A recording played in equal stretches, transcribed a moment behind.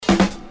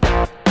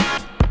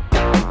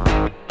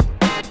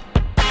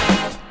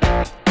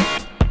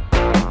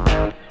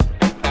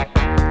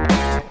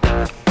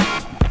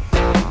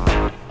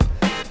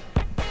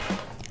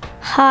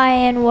Hi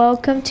and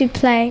welcome to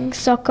Playing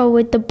Soccer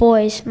with the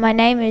Boys. My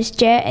name is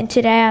Jett and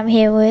today I'm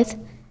here with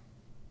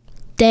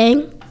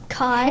Deng,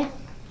 Kai,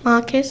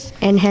 Markus,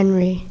 and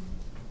Henry.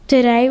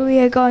 Today we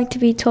are going to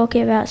be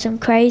talking about some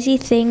crazy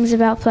things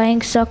about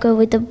playing soccer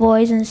with the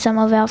boys and some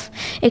of our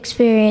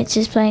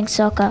experiences playing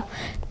soccer.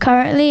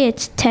 Currently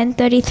it's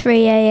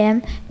 10:33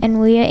 a.m.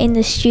 and we are in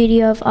the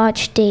studio of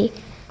Arch D.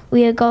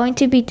 We are going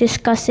to be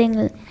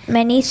discussing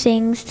many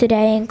things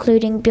today,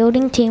 including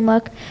building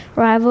teamwork,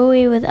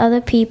 rivalry with other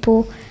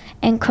people,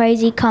 and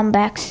crazy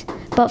comebacks.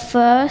 But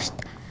first,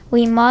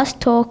 we must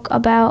talk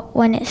about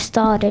when it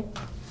started.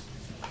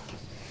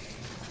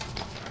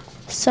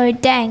 So,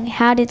 Deng,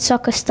 how did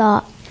soccer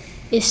start?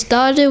 It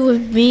started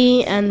with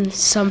me and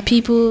some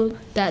people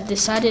that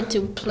decided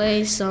to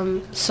play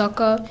some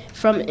soccer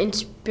from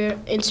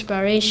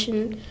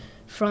inspiration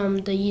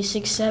from the year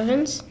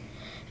 6-7s.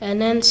 And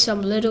then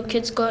some little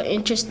kids got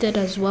interested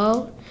as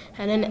well.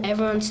 And then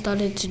everyone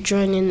started to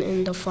join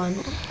in the fun.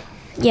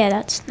 Yeah,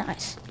 that's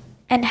nice.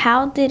 And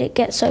how did it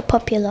get so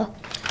popular?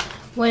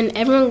 When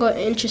everyone got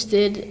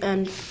interested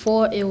and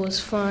thought it was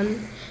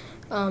fun,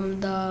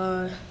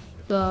 the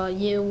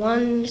year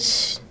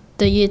ones,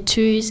 the year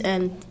twos,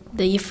 and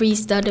the year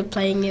threes started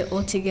playing it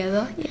all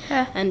together.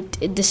 Yeah. And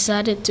it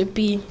decided to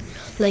be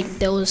like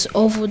there was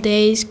oval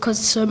days because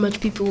so much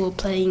people were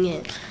playing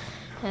it.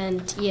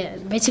 And yeah,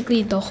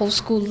 basically the whole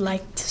school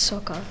liked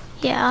soccer.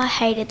 Yeah, I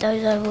hated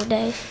those oval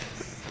days.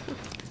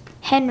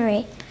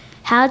 Henry,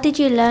 how did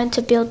you learn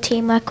to build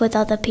teamwork with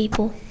other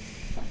people?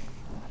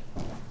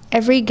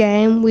 Every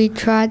game we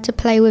tried to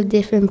play with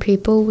different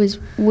people,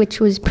 which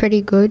was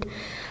pretty good.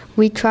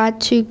 We tried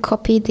to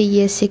copy the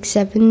year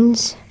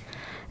 6-7s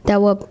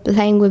that were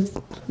playing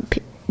with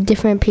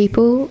different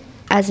people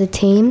as a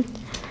team.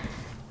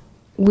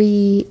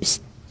 We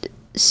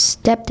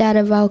stepped out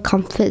of our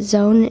comfort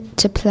zone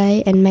to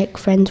play and make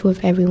friends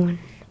with everyone.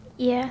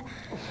 Yeah.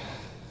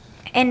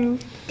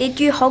 And did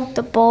you hog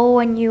the ball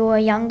when you were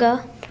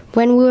younger?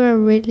 When we were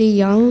really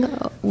young,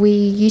 we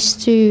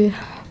used to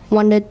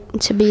wanted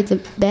to be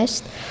the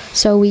best,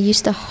 so we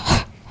used to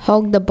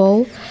hog the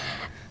ball,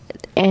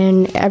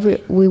 and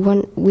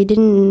we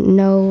didn't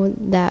know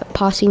that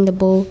passing the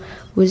ball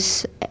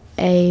was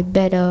a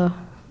better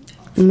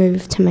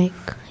move to make.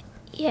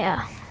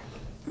 Yeah.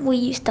 We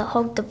used to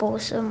hog the ball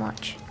so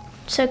much.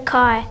 So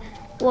Kai,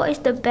 what is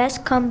the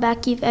best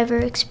comeback you've ever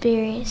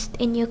experienced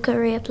in your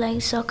career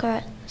playing soccer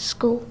at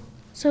school?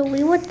 So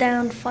we were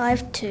down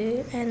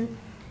 5-2 and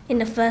in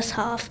the first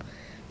half,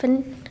 but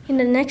in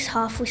the next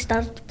half we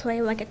started to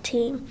play like a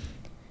team.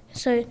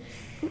 So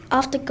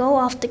after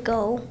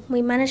goal,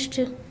 we managed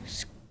to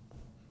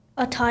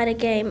tie the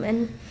game,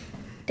 and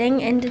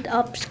Deng ended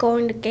up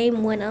scoring the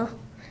game winner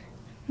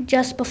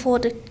just before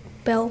the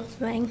bell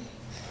rang.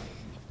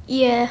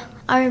 Yeah,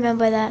 I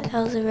remember that.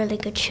 That was a really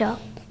good shot.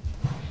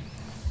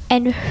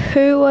 And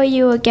who were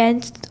you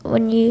against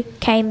when you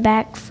came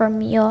back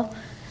from your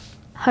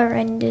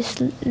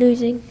horrendous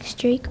losing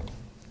streak?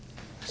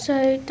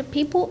 So the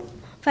people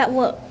that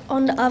were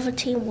on the other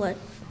team were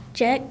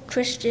Jett,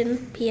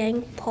 Christian,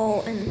 Pieng,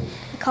 Paul, and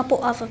a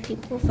couple other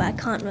people that I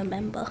can't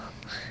remember.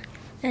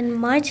 And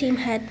my team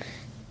had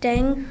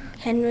Deng,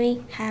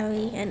 Henry,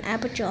 Harry, and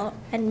Abijah,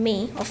 and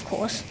me, of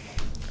course.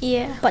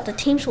 Yeah. But the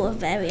teams were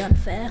very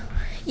unfair.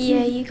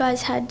 Yeah, you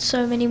guys had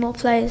so many more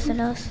players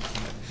than us.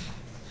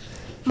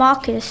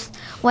 Markus,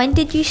 when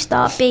did you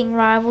start being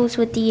rivals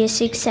with the year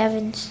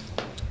 6-7s?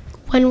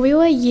 When we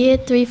were year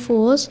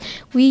 3-4s,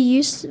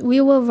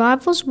 we were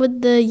rivals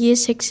with the year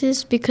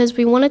 6s because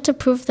we wanted to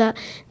prove that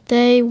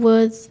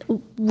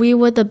we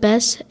were the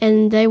best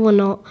and they were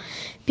not.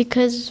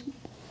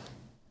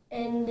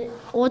 And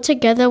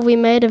altogether we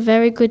made a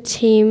very good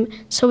team,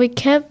 so we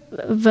kept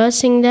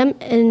versing them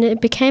and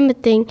it became a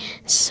thing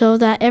so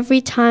that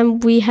every time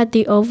we had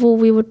the oval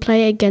we would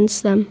play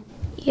against them.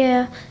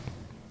 Yeah.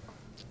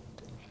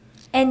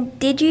 And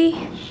did you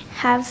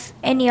have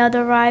any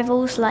other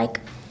rivals like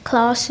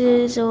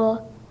classes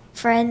or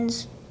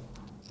friends?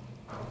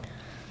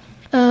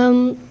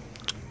 The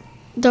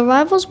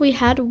rivals we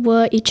had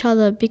were each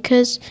other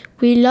because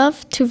we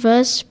loved to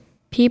verse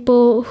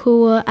people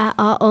who were at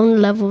our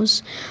own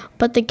levels,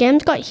 but the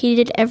games got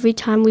heated every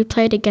time we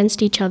played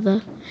against each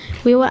other.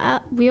 We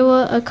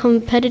were a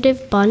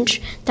competitive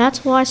bunch.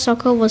 That's why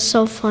soccer was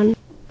so fun.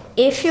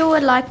 If you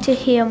would like to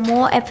hear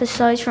more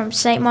episodes from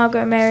St.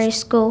 Margaret Mary's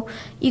School,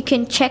 you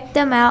can check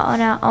them out on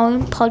our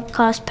own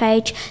podcast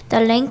page. The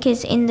link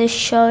is in the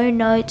show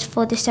notes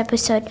for this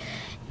episode.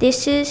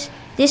 This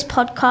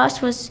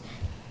podcast was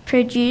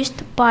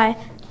produced by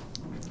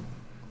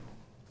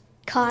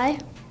Kai,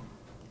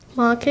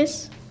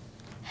 Markus,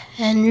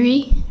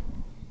 Henry,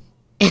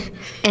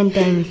 and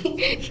Deng.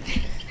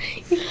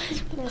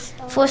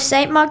 For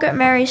St. Margaret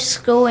Mary's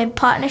School in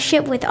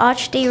partnership with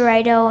Arch D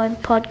Radio and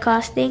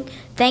Podcasting.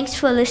 Thanks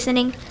for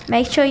listening.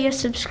 Make sure you're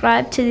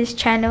subscribed to this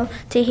channel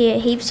to hear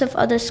heaps of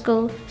other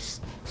school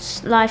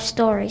life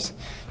stories.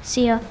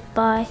 See ya.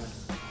 Bye.